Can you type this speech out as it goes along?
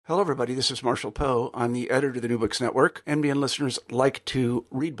Hello, everybody. This is Marshall Poe. I'm the editor of the New Books Network. NBN listeners like to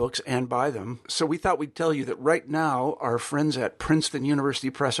read books and buy them. So we thought we'd tell you that right now, our friends at Princeton University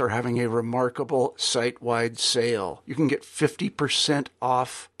Press are having a remarkable site-wide sale. You can get 50%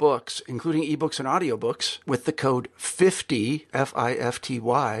 off books, including ebooks and audiobooks, with the code 50,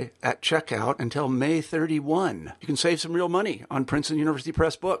 F-I-F-T-Y, at checkout until May 31. You can save some real money on Princeton University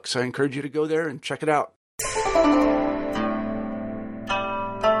Press books. I encourage you to go there and check it out.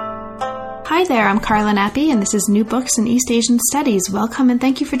 Hi there, I'm Carla Nappi, and this is New Books in East Asian Studies. Welcome and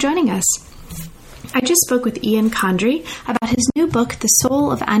thank you for joining us. I just spoke with Ian Condry about his new book, The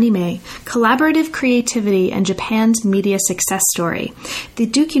Soul of Anime, Collaborative Creativity and Japan's Media Success Story. The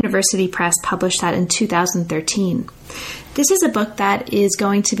Duke University Press published that in 2013. This is a book that is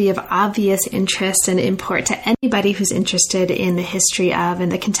going to be of obvious interest and import to anybody who's interested in the history of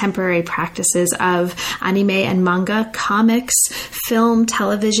and the contemporary practices of anime and manga, comics, film,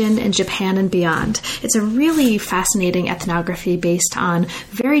 television, in Japan and beyond. It's a really fascinating ethnography based on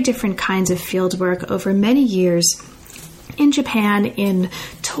very different kinds of fieldwork over many years in Japan, in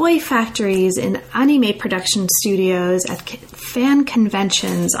toy factories, in anime production studios, at fan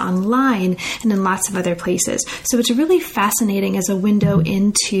conventions, online, and in lots of other places. So it's really fascinating as a window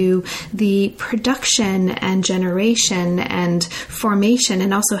into the production and generation and formation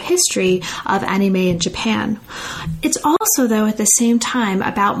and also history of anime in Japan. It's also, though, at the same time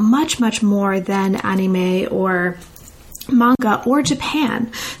about much, much more than anime or manga or Japan.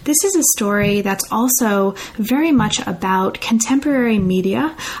 This is a story that's also very much about contemporary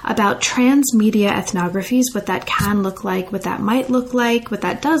media, about transmedia ethnographies, what that can look like, what that might look like, what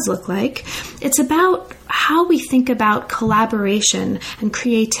that does look like. It's about how we think about collaboration and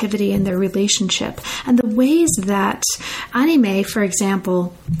creativity and their relationship, and the ways that anime, for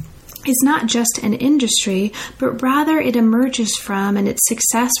example, is not just an industry, but rather it emerges from, and its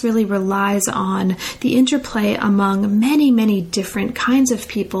success really relies on the interplay among many, many different kinds of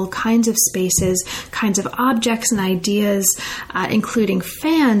people, kinds of spaces, kinds of objects and ideas, including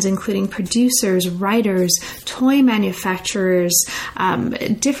fans, including producers, writers, toy manufacturers,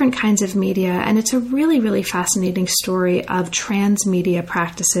 different kinds of media. And it's a really, really fascinating story of transmedia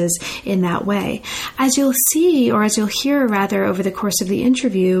practices in that way. As you'll see, or as you'll hear rather over the course of the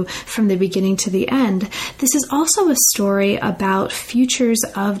interview, from the beginning to the end, this is also a story about futures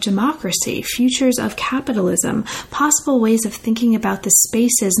of democracy, futures of capitalism, possible ways of thinking about the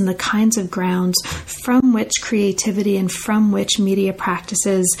spaces and the kinds of grounds from which creativity and from which media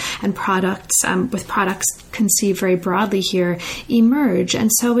practices and products, with products conceived very broadly here, emerge. And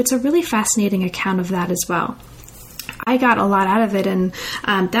so it's a really fascinating account of that as well. I got a lot out of it, and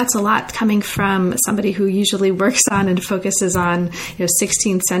that's a lot coming from somebody who usually works on and focuses on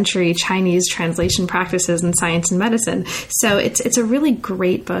 16th century Chinese translation practices in science and medicine. So it's a really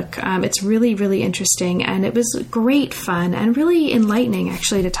great book. It's really, really interesting, and it was great fun and really enlightening,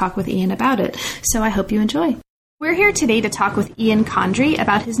 actually, to talk with Ian about it. So I hope you enjoy. We're here today to talk with Ian Condry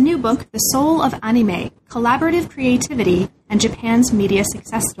about his new book, The Soul of Anime, Collaborative Creativity and Japan's Media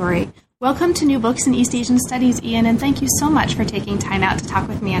Success Story. Welcome to New Books in East Asian Studies, Ian, and thank you so much for taking time out to talk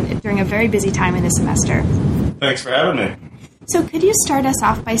with me during a very busy time in this semester. Thanks for having me. So could you start us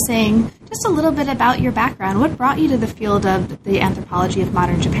off by saying just a little bit about your background? What brought you to the field of the anthropology of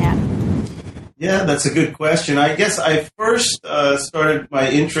modern Japan? Yeah, that's a good question. I guess I first started my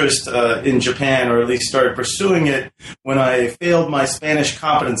interest in Japan, or at least started pursuing it, when I failed my Spanish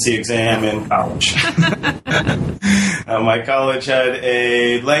competency exam in college. My college had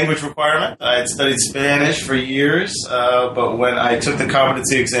a language requirement. I had studied Spanish for years, but when I took the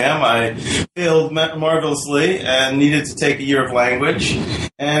competency exam, I failed marvelously and needed to take a year of language.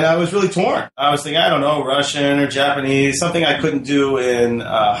 And I was really torn. I was thinking, I don't know, Russian or Japanese, something I couldn't do in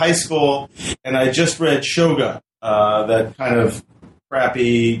high school. And I just read Shogun, that kind of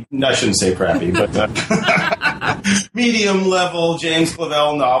crappy, I shouldn't say crappy, but medium-level James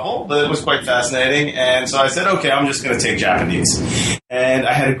Clavell novel that was quite fascinating. And so I said, okay, I'm just going to take Japanese. And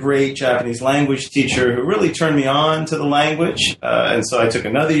I had a great Japanese language teacher who really turned me on to the language. And so I took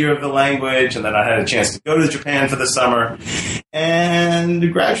another year of the language, and then I had a chance to go to Japan for the summer.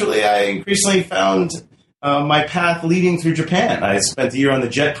 And gradually, I increasingly found my path leading through Japan. I spent a year on the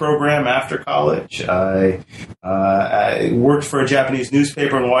JET program after college. I worked for a Japanese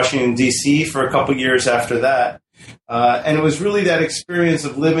newspaper in Washington, D.C. for a couple years after that. And it was really that experience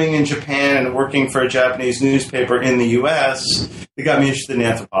of living in Japan and working for a Japanese newspaper in the U.S. that got me interested in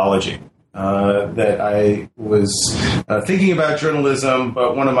anthropology. That I was thinking about journalism,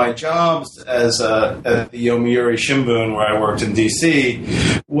 but one of my jobs at the Yomiuri Shimbun, where I worked in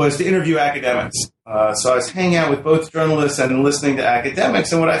D.C., was to interview academics. So I was hanging out with both journalists and listening to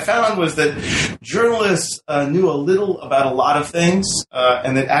academics, and what I found was that journalists knew a little about a lot of things,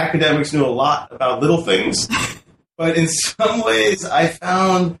 and that academics knew a lot about little things. But in some ways, I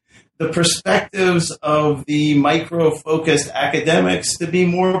found the perspectives of the micro-focused academics to be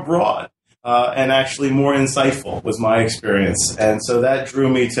more broad. And actually more insightful was my experience. And so that drew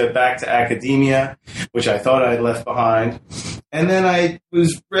me back to academia, which I thought I'd left behind. And then I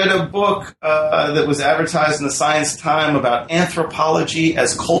read a book that was advertised in the Science Time about anthropology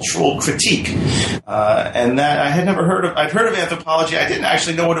as cultural critique. And that I had never heard of. I'd heard of anthropology. I didn't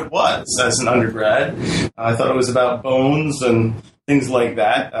actually know what it was as an undergrad. I thought it was about bones and things like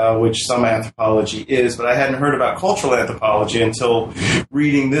that, which some anthropology is, but I hadn't heard about cultural anthropology until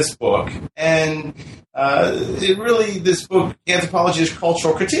reading this book. And this book, Anthropology as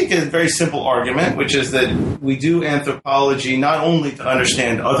Cultural Critique, is a very simple argument, which is that we do anthropology not only to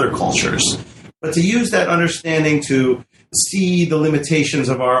understand other cultures, but to use that understanding to see the limitations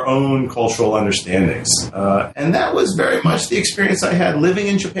of our own cultural understandings. And that was very much the experience I had living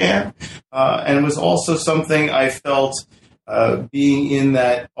in Japan, and it was also something I felt being in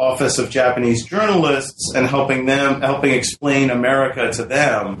that office of Japanese journalists and helping explain America to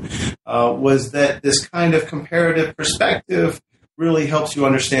them, was that this kind of comparative perspective really helps you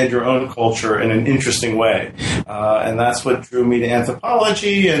understand your own culture in an interesting way. And that's what drew me to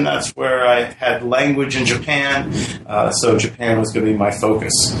anthropology, and that's where I had language in Japan. So Japan was going to be my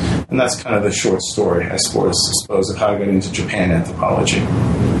focus. And that's kind of the short story, I suppose, of how I got into Japan anthropology.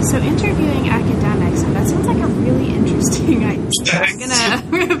 So interviewing academics, that sounds like a really interesting idea.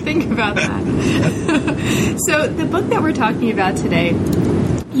 I'm gonna think about that. So the book that we're talking about today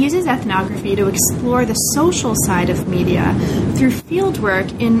uses ethnography to explore the social side of media through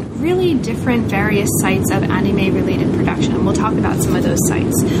fieldwork in really different various sites of anime-related production. And we'll talk about some of those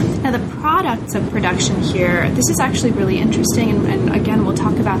sites. Now, the products of production here, this is actually really interesting, and again, we'll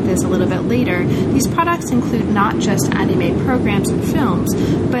talk about this a little bit later. These products include not just anime programs and films,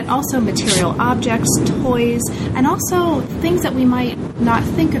 but also material objects, toys, and also things that we might not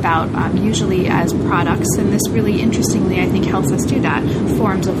think about usually as products. And this really interestingly, I think, helps us do that.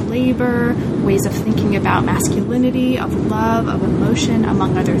 Forms of labor, ways of thinking about masculinity, of love, of emotion,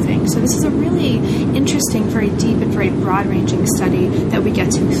 among other things. So this is a really interesting, very deep and very broad-ranging study that we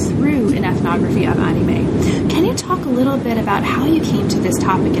get to through an ethnography of anime. Can you talk a little bit about how you came to this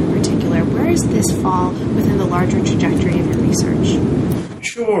topic in particular? Where does this fall within the larger trajectory of your research?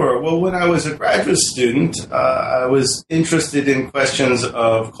 Sure. Well, when I was a graduate student, I was interested in questions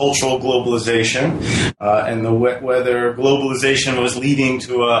of cultural globalization and whether globalization was leading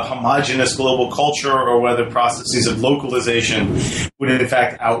to a homogeneous global culture or whether processes of localization would in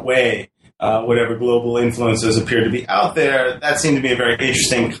fact outweigh whatever global influences appear to be out there. That seemed to be a very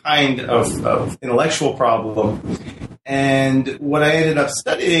interesting kind of intellectual problem. And what I ended up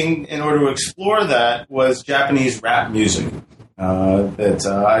studying in order to explore that was Japanese rap music.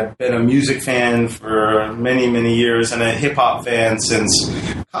 I've been a music fan for many, many years and a hip-hop fan since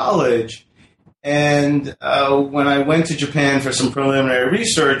college. And when I went to Japan for some preliminary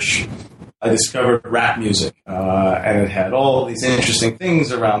research, I discovered rap music. And it had all these interesting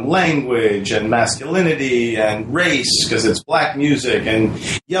things around language and masculinity and race, because it's black music, and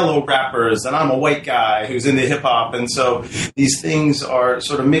yellow rappers, and I'm a white guy who's into hip-hop. And so these things are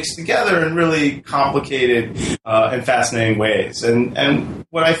sort of mixed together in really complicated and fascinating ways. And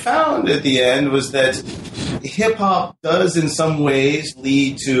what I found at the end was that hip-hop does in some ways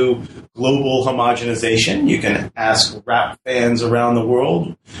lead to global homogenization. You can ask rap fans around the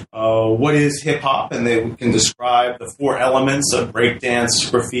world, what is hip-hop? And they can describe the four elements of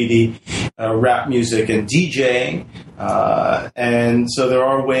breakdance, graffiti, rap music, and DJing. And so there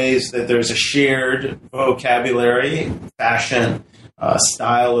are ways that there's a shared vocabulary, fashion,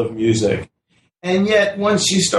 style of music. And yet, once you start